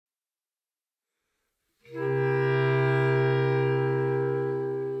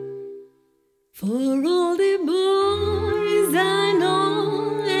For all the boys I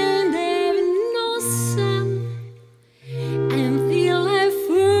know and have no son, until I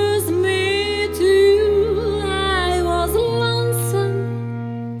first met you, I was lonesome.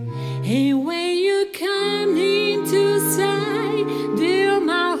 And when you came in to say, dear,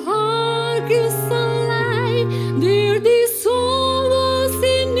 my heart grew so light, dear, this all was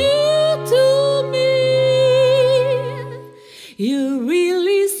new to me. You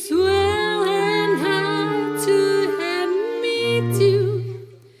really swell and hard to have met you.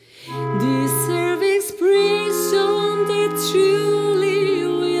 Deserve expression that truly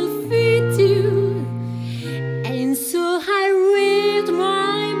will fit you. And so I read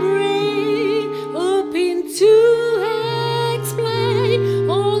my brain open to explain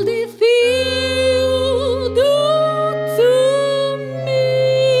all the things you do to me.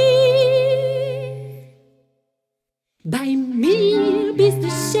 Bei mir bist du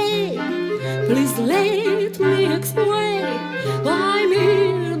schön, please let me explain. Bei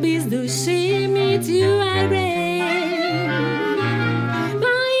mir bist du schön, mit you I reign.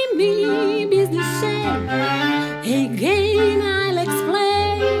 Bei mir bist du schön, again I'll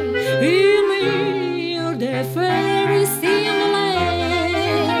explain. In me you're the fairest in the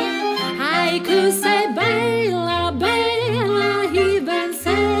land. I could say Bella, Bella, even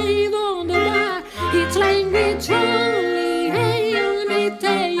say wunderbar. Each language only, hey, let me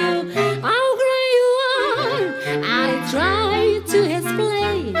tell you how great you are. I try to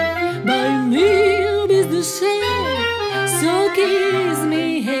explain, but me is the same. So kiss me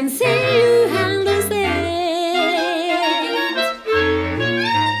and say you understand.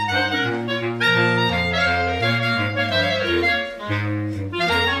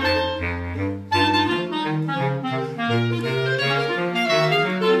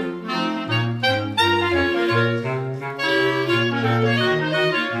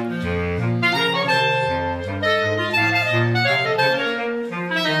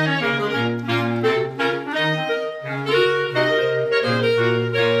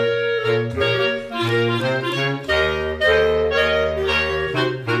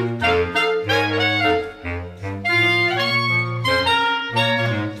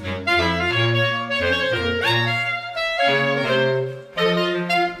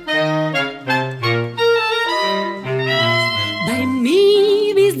 Bei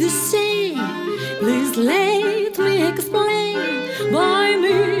mir bist du schön, please let me explain. Bei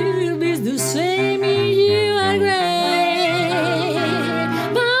mir bist du schön, you are great.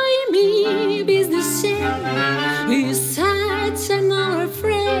 Bei mir bist du schön, you're such an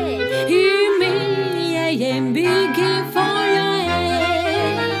afraid. In me I am begging for your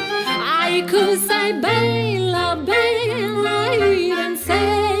aid. I could say Bella, Bella, even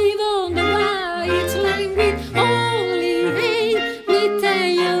say wunderbar. Each language only, hey, me tell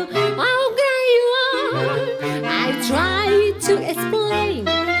you how great you are. I try to explain.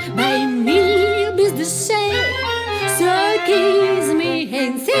 Bei mir bist du schön, so kiss me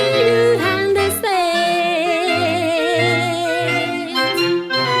and say